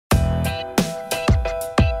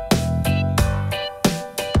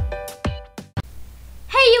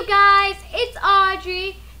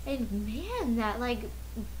Audrey, and man, that like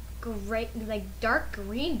great, like dark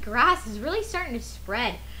green grass is really starting to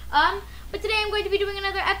spread. But today I'm going to be doing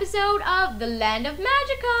another episode of the Land of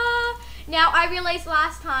Magica. Now I realized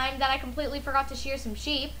last time that I completely forgot to shear some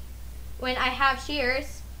sheep when I have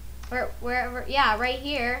shears, or wherever, yeah, right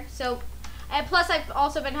here. So, and plus I've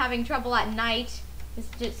also been having trouble at night. It's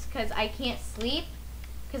just because I can't sleep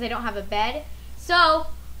because I don't have a bed. So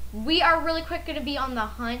we are really quick going to be on the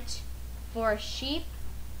hunt for sheep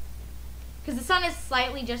because the sun is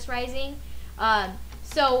slightly just rising.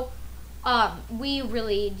 We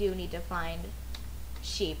really do need to find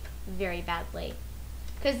sheep very badly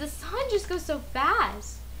because the sun just goes so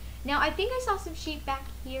fast. Now I think I saw some sheep back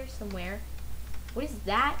here somewhere. What is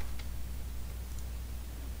that?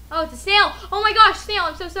 Oh, it's a snail. Oh my gosh, snail,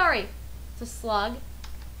 I'm so sorry. It's a slug.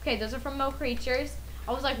 Okay, those are from Mo Creatures.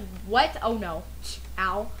 I was like, what? Oh no.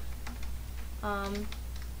 Ow.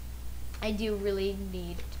 I do really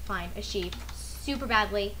need to find a sheep super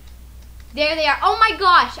badly. There they are. Oh my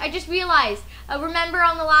gosh, I just realized. Remember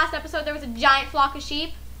on the last episode there was a giant flock of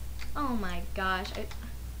sheep? Oh my gosh.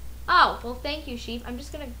 Oh, well thank you, sheep. I'm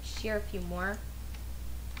just gonna shear a few more.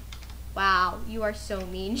 Wow, you are so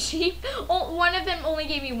mean, sheep. Oh, one of them only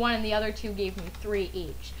gave me one and the other two gave me 3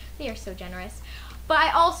 each. They are so generous. But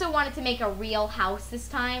I also wanted to make a real house this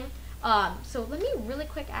time. So let me really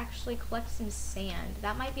quick actually collect some sand.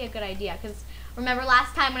 That might be a good idea because remember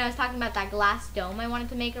last time when I was talking about that glass dome I wanted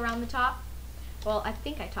to make around the top? Well, I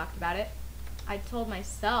think I talked about it. I told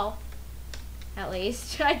myself, at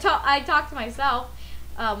least. I talked to myself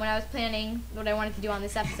when I was planning what I wanted to do on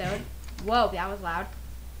this episode. Whoa, that was loud.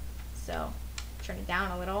 So, turn it down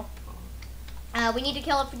a little. We need to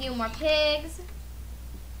kill a few more pigs.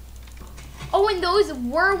 Oh, and those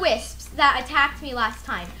were wisps that attacked me last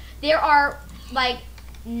time. There are like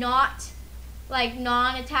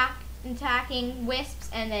non-attacking wisps,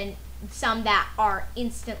 and then some that are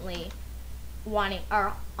instantly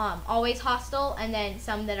always hostile, and then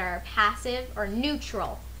some that are passive or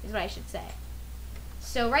neutral is what I should say.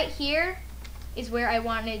 So right here is where I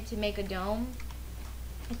wanted to make a dome.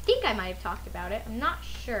 I think I might have talked about it. I'm not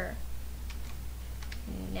sure.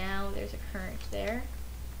 Now there's a current there.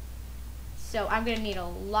 So I'm going to need a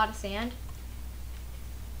lot of sand.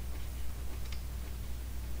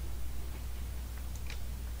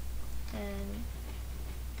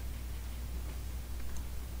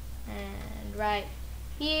 And right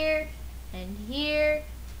here, and here,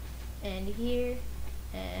 and here,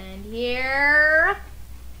 and here.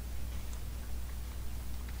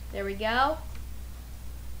 There we go.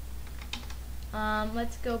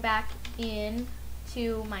 Let's go back in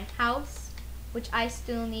to my house, which I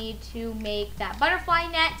still need to make that butterfly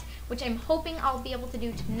net, which I'm hoping I'll be able to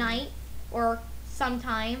do tonight or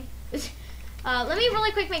sometime. Let me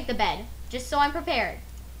really quick make the bed, just so I'm prepared.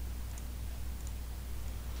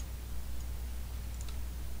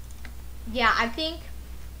 Yeah, I think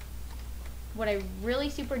what I really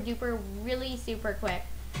super quick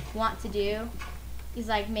want to do is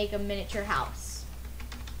like make a miniature house.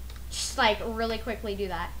 Just like really quickly do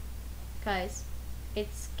that because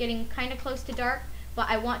it's getting kind of close to dark, but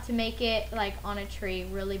I want to make it like on a tree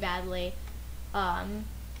really badly.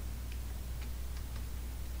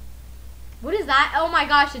 What is that? Oh my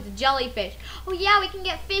gosh, it's a jellyfish. Oh yeah, we can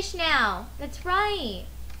get fish now. That's right.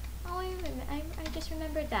 Oh, I just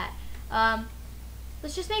remembered that.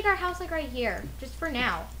 Let's just make our house like right here, just for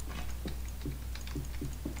now.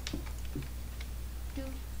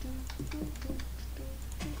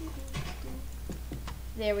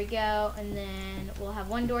 There we go, and then we'll have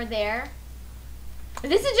one door there.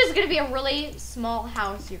 This is just gonna be a really small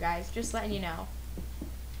house, you guys, just letting you know.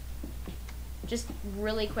 Just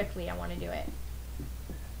really quickly, I want to do it.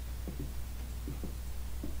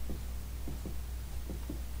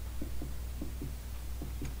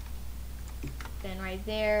 Then right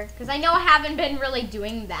there, because I know I haven't been really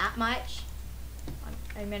doing that much.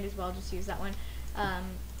 I might as well just use that one.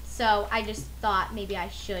 So I just thought maybe I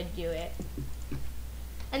should do it.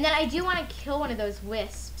 And then I do want to kill one of those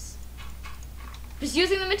wisps. Just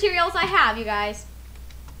using the materials I have, you guys.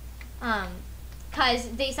 Because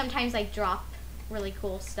they sometimes like drop really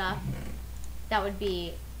cool stuff. That would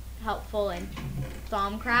be helpful in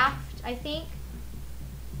Thaumcraft, I think.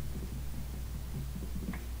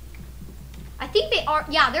 I think they are,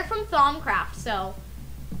 yeah, they're from Thaumcraft, so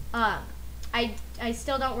I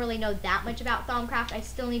still don't really know that much about Thaumcraft. I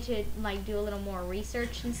still need to like do a little more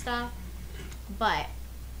research and stuff, but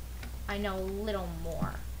I know a little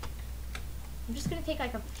more. I'm just gonna take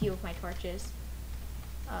like a few of my torches,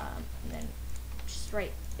 and then just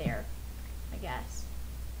right there, I guess.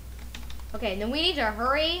 Okay, and then we need to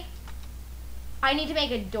hurry I need to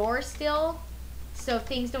make a door still, so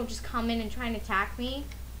things don't just come in and try and attack me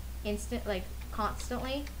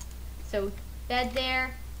constantly. So bed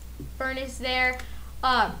there, furnace there.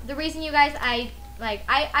 The reason, you guys, I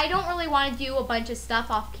don't really want to do a bunch of stuff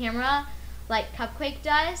off camera like Cupquake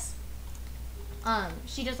does.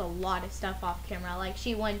 She does a lot of stuff off camera. Like,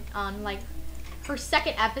 she went on like her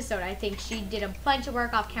second episode, I think she did a bunch of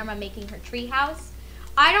work off camera making her treehouse.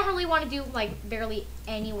 I don't really want to do like barely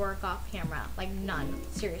any work off camera, like none,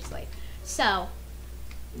 seriously. So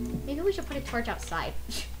maybe we should put a torch outside.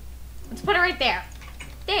 Let's put it right there.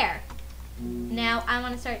 There. Now I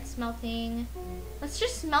want to start smelting. Let's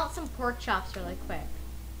just smelt some pork chops really quick.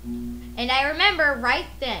 And I remember right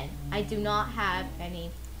then I do not have any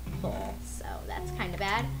coal, so that's kind of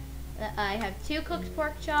bad. I have 2 cooked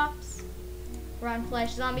pork chops, rotten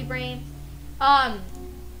flesh, zombie brain.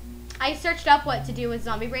 I searched up what to do with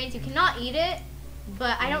zombie brains. You cannot eat it,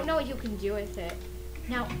 but I don't know what you can do with it.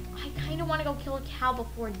 Now, I kind of want to go kill a cow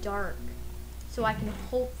before dark, so I can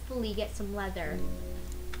hopefully get some leather.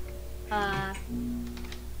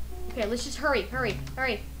 Okay, let's just hurry.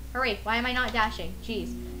 Why am I not dashing?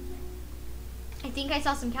 Jeez. I think I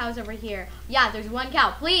saw some cows over here. Yeah, there's 1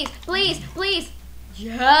 cow. Please.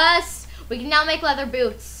 Yes! We can now make leather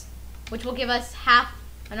boots, which will give us half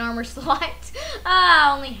an armor slot.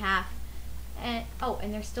 Only half. And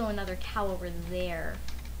and there's still another cow over there.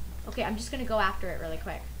 Okay, I'm just gonna go after it really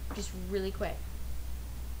quick. Just really quick.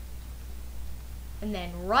 And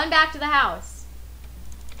then run back to the house.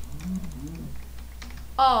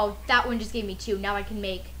 Oh, that one just gave me 2. Now I can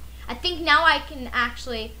make, I think now I can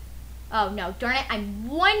actually, oh no, darn it, I'm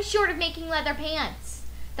 1 short of making leather pants.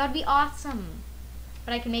 That would be awesome.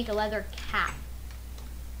 But I can make a leather cap.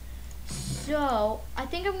 So, I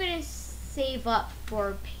think I'm going to save up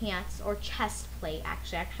for pants or chest plate,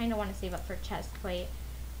 actually. I kind of want to save up for chest plate.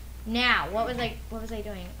 Now, what was I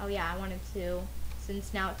doing? Oh yeah, I wanted to,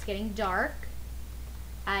 since now it's getting dark,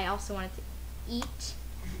 I also wanted to eat.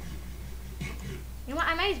 You know what,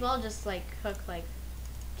 I might as well just like cook like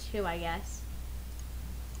 2, I guess.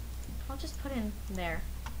 I'll just put in there.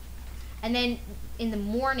 And then in the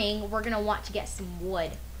morning, we're going to want to get some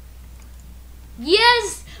wood.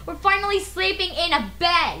 Yes! We're finally sleeping in a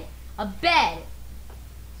bed. A bed.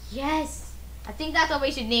 Yes. I think that's what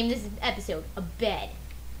we should name this episode. A bed.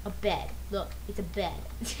 A bed. Look, it's a bed.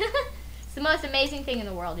 It's the most amazing thing in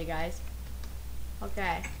the world, you guys.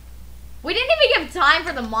 Okay. We didn't even give time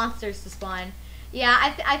for the monsters to spawn.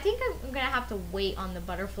 Yeah, I think I'm going to have to wait on the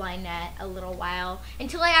butterfly net a little while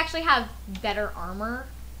until I actually have better armor.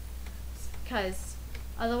 Because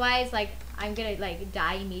otherwise, like, I'm going to, like,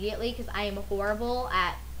 die immediately because I am horrible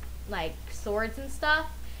at, like, swords and stuff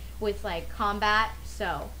with, like, combat.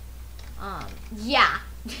 So, yeah.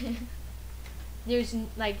 There's,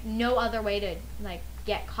 like, no other way to, like,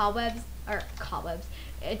 get cobwebs, to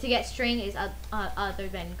get string is, other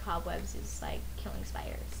than cobwebs is, like, killing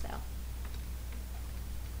spiders, so.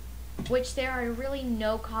 Which there are really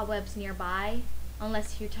no cobwebs nearby,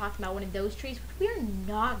 unless you're talking about one of those trees, which we are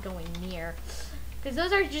not going near. Because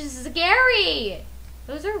those are just scary!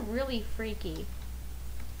 Those are really freaky.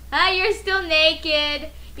 Ah, you're still naked!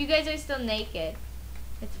 You guys are still naked.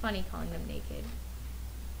 It's funny calling them naked.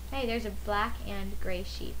 Hey, there's a black and gray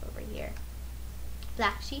sheep over here.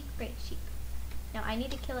 Black sheep, gray sheep. Now, I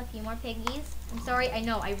need to kill a few more piggies. I'm sorry, I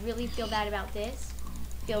know, I really feel bad about this.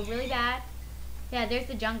 Feel really bad. Yeah, there's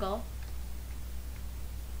the jungle.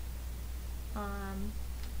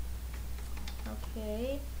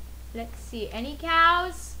 Okay. Let's see. Any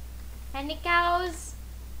cows? Any cows?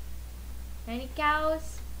 Any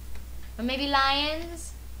cows? Or maybe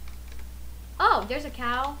lions? Oh, there's a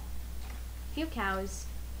cow. A few cows.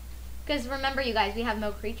 Because remember, you guys, we have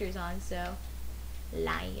no creatures on, so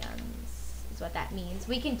lions is what that means.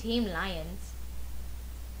 We can team lions.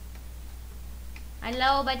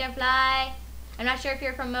 Hello, butterfly. I'm not sure if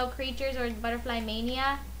you're from Mo Creatures or Butterfly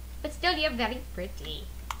Mania, but still, you're very pretty.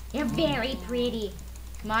 You're very pretty.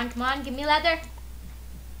 Come on, give me leather.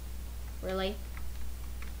 Really?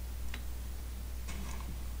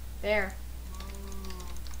 There.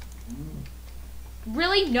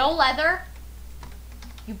 Really? No leather?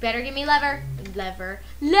 You better give me leather. Lever,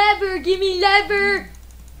 give me lever.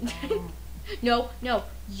 No.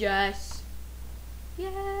 Yes.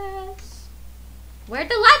 Yes. Where'd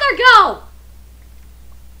the leather go?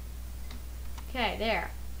 Okay,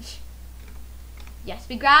 there. Yes,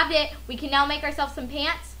 we grabbed it. We can now make ourselves some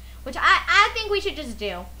pants, which I think we should just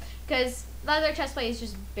do. Because leather chestplate is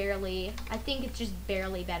just barely, I think it's just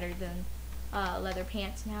barely better than leather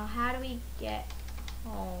pants. Now, how do we get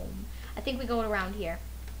home? I think we go around here.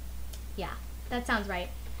 Yeah, that sounds right.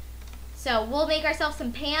 So we'll make ourselves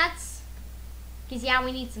some pants. Because yeah,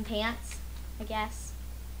 we need some pants, I guess.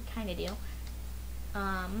 We kind of do.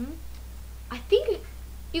 I think,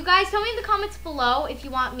 you guys, tell me in the comments below if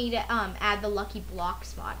you want me to add the lucky block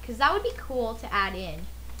spot. Because that would be cool to add in.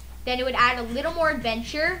 Then it would add a little more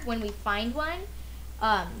adventure when we find one.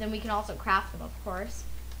 Then we can also craft them, of course.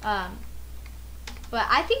 But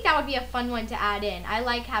I think that would be a fun one to add in. I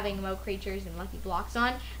like having Mo creatures and lucky blocks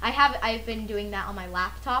on. I've been doing that on my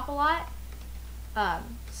laptop a lot.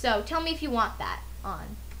 So tell me if you want that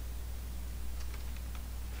on.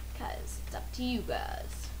 Because it's up to you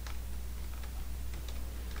guys.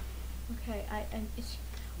 Okay,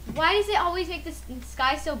 why does it always make the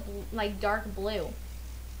sky so like dark blue?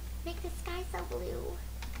 Make the sky so blue.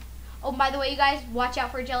 Oh, by the way, you guys, watch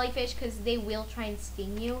out for jellyfish because they will try and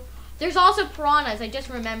sting you. There's also piranhas, I just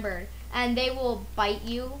remembered. And they will bite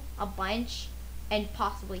you a bunch and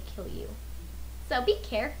possibly kill you. So be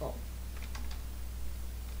careful.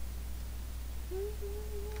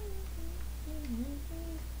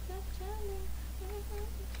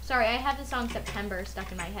 Sorry, I have the song September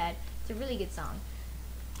stuck in my head. It's a really good song.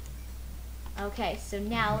 Okay, so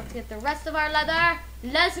now let's get the rest of our leather.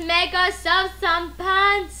 Let's make ourselves some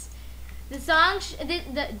pants. This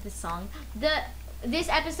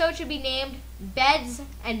episode should be named Beds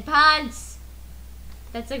and Pants.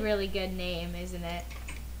 That's a really good name, isn't it?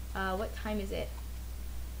 What time is it?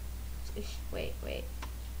 Wait.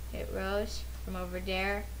 It rose from over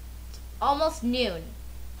there. It's almost noon.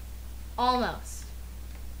 Almost.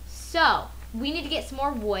 So, we need to get some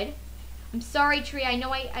more wood. I'm sorry, Tree. I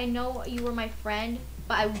know you were my friend,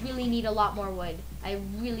 but I really need a lot more wood. I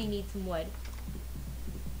really need some wood.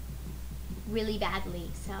 Really badly,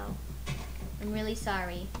 so I'm really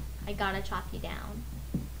sorry. I gotta chop you down.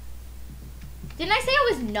 Didn't I say I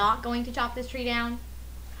was not going to chop this tree down?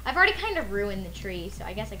 I've already kind of ruined the tree, so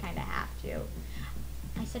I guess I kind of have to.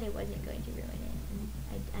 I said I wasn't going to ruin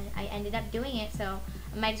it, and I ended up doing it, so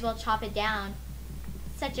I might as well chop it down.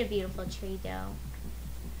 Such a beautiful tree, though.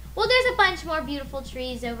 Well, there's a bunch more beautiful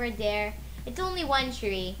trees over there. It's only one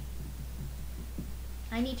tree.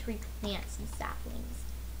 I need to replant some saplings.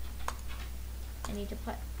 I need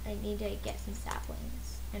to get some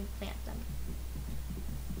saplings and plant them.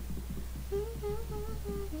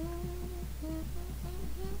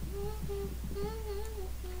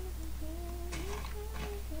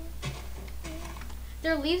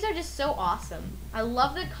 Their leaves are just so awesome. I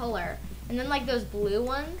love the color. And then like those blue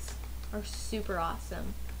ones are super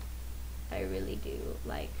awesome. I really do.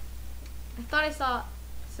 Like, I thought I saw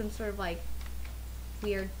some sort of like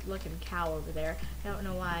weird looking cow over there. I don't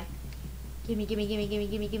know why. Gimme.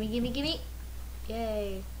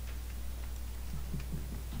 Yay.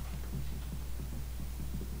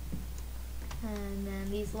 And then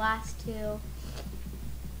these last two.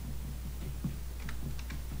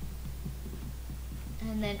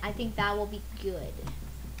 And then I think that will be good.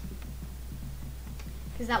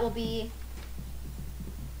 Because that will be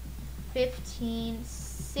 16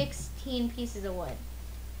 pieces of wood.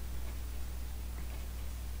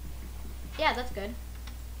 Yeah, that's good.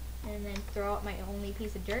 And then throw out my only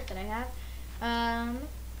piece of dirt that I have.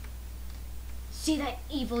 See that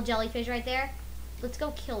evil jellyfish right there? Let's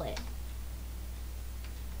go kill it.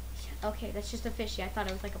 Okay, that's just a fishy. I thought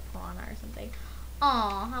it was like a piranha or something.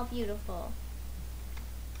 Aw, how beautiful.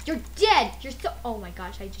 You're dead! You're so... Oh my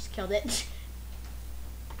gosh, I just killed it.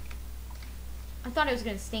 I thought it was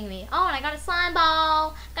gonna sting me. Oh, and I got a slime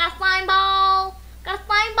ball! Got a slime ball! Got a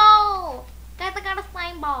slime ball! Guys, I got a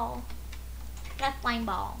slime ball. Got a slime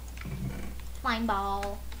ball. Slime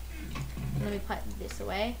ball. Let me put this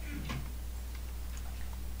away.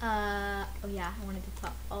 Oh yeah, I wanted to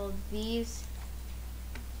put all of these.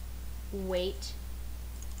 Wait.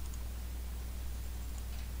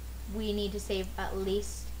 We need to save at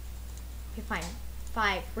least... Okay, fine.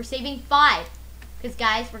 5. We're saving 5. Because,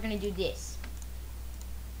 guys, we're going to do this.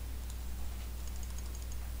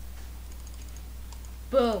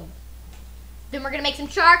 Boom. Then we're going to make some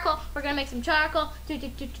charcoal. We're going to make some charcoal.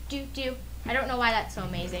 Do. I don't know why that's so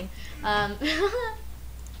amazing.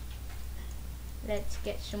 Let's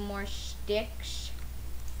get some more sticks.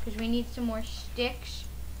 Because we need some more sticks.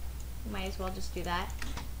 Might as well just do that.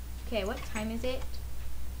 Okay, what time is it?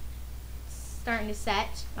 Starting to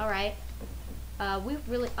set. Alright. We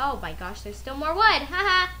really... Oh my gosh, there's still more wood.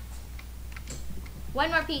 Haha. One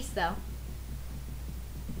more piece, though.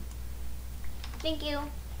 Thank you.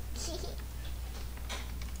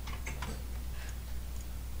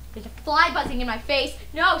 There's a fly buzzing in my face.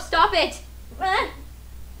 No, stop it.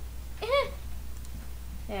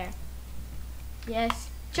 There. Yes.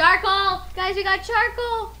 Charcoal. Guys, we got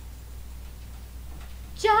charcoal.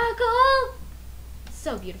 Charcoal!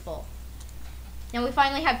 So beautiful. Now we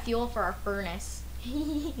finally have fuel for our furnace.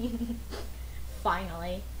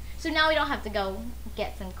 Finally. So now we don't have to go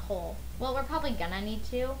get some coal. Well, we're probably gonna need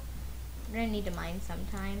to. We're gonna need to mine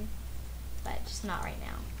sometime, but just not right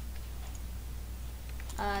now.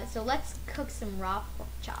 So let's cook some raw pork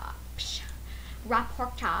chops. Raw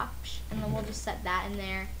pork chops, and then we'll just set that in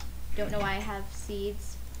there. Don't know why I have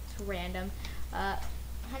seeds. It's random.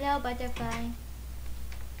 Hello, butterfly.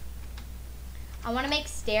 I want to make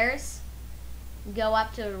stairs go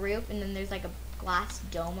up to the roof, and then there's like a glass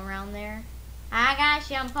dome around there. I got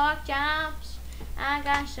some pork chops. I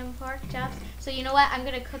got some pork chops. So you know what? I'm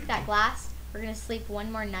gonna cook that glass. We're gonna sleep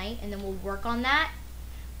one more night, and then we'll work on that.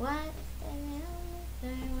 What?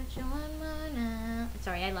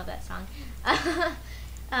 Sorry, I love that song.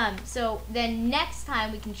 So then next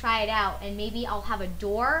time we can try it out, and maybe I'll have a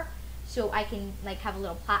door so I can like have a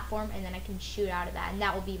little platform, and then I can shoot out of that, and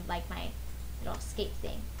that will be like my little escape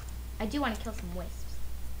thing. I do want to kill some wisps.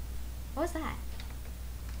 What was that?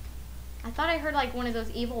 I thought I heard like one of those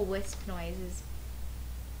evil wisp noises,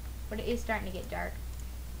 but it is starting to get dark.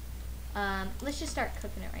 Let's just start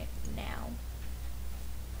cooking it right now.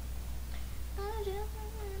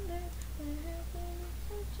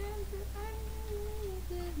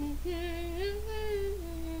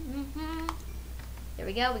 There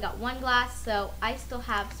we go. We got one glass, so I still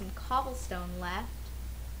have some cobblestone left.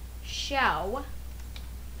 So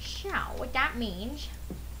what that means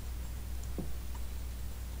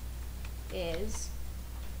is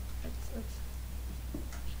let's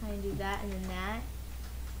try and do that, and then that.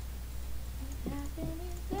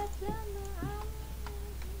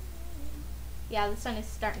 Yeah, the sun is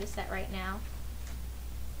starting to set right now.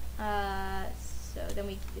 So then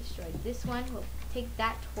we destroyed this one. We'll take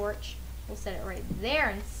that torch. We'll set it right there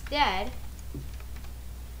instead.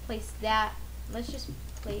 Place that. Let's just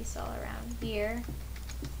place all around here.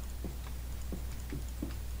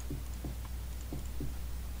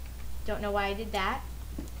 Don't know why I did that.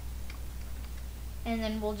 And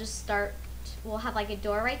then we'll just start. We'll have like a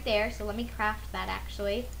door right there. So let me craft that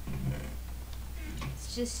actually.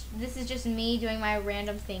 This is just me doing my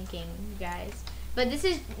random thinking, you guys. But this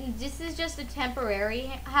is just a temporary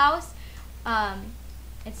house.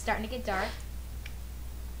 It's starting to get dark.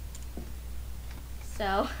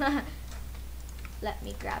 So let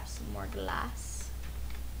me grab some more glass.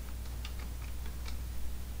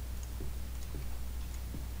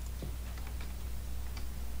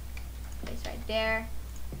 Place right there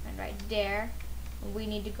and right there. We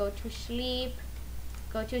need to go to sleep.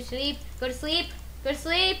 Go to sleep. Go to sleep. Go to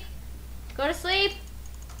sleep. Go to sleep.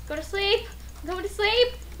 Go to sleep. Go to sleep.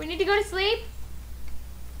 We need to go to sleep.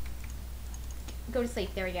 Go to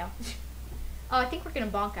sleep. There we go. Oh, I think we're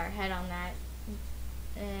gonna bonk our head on that.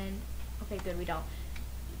 And okay, good. We don't.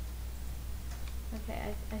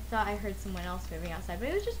 Okay, I thought I heard someone else moving outside, but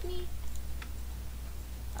it was just me.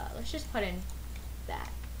 Let's just put in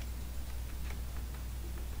that.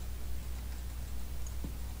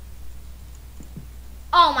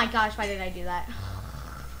 Oh my gosh, why did I do that?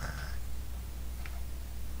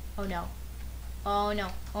 Oh no. Oh no.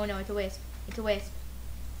 Oh no, it's a wisp. It's a wisp.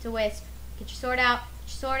 It's a wisp. Get your sword out. Get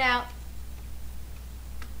your sword out.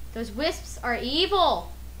 Those wisps are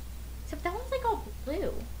evil. Except that one's like all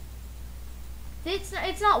blue.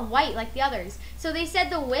 It's not white like the others. So they said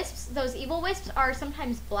the wisps, those evil wisps, are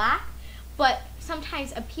sometimes black, but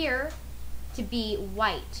sometimes appear to be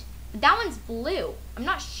white. But that one's blue. I'm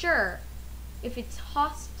not sure if it's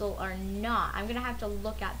hostile or not. I'm gonna have to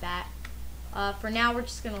look at that. For now, we're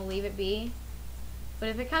just gonna leave it be. But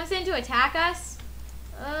if it comes in to attack us,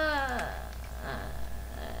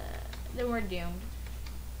 then we're doomed.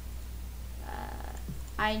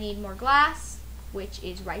 I need more glass, which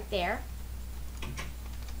is right there.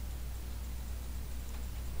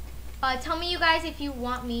 Tell me, you guys, if you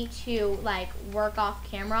want me to like work off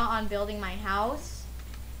camera on building my house,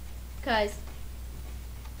 because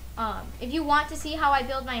if you want to see how I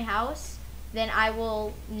build my house, then I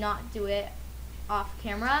will not do it off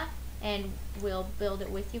camera and we'll build it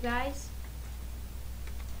with you guys.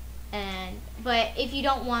 But if you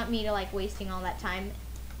don't want me to like wasting all that time,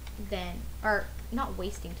 then, or not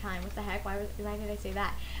wasting time, what the heck, why did I say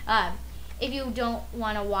that? If you don't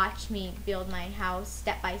want to watch me build my house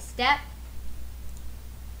step by step,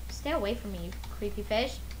 stay away from me, you creepy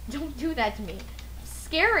fish. Don't do that to me.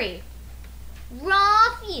 Scary.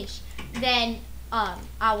 Raw fish. Then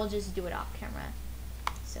I will just do it off camera.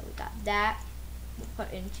 So we got that. We'll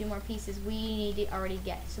put in 2 more pieces. We need to already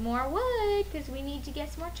get some more wood because we need to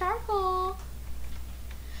get some more charcoal.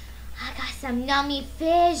 I got some nummy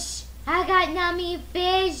fish. I got nummy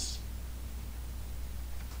fish.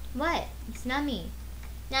 What? It's nummy.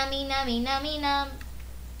 Nummy, nummy, nummy, num.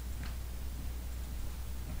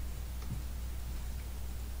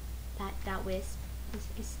 That wisp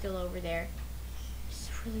is still over there. It's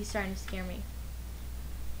really starting to scare me.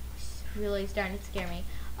 It's really starting to scare me.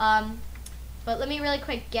 But let me really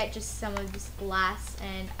quick get just some of this glass,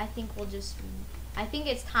 and I think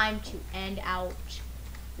it's time to end out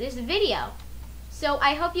this video. So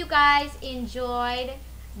I hope you guys enjoyed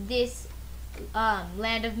this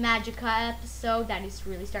Land of Magica episode. That is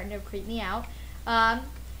really starting to creep me out.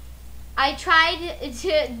 I tried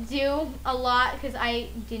to do a lot because I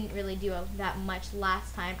didn't really do that much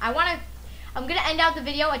last time. I'm gonna end out the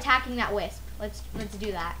video attacking that wisp. Let's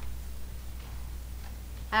do that.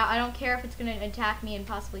 I don't care if it's gonna attack me and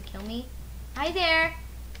possibly kill me. Hi there.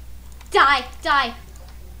 Die, die.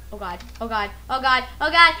 Oh god, oh god, oh god,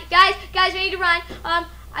 oh god. Guys, we need to run.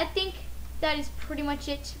 I think that is pretty much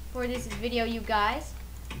it for this video, you guys.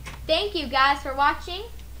 Thank you guys for watching,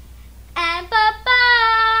 and bye.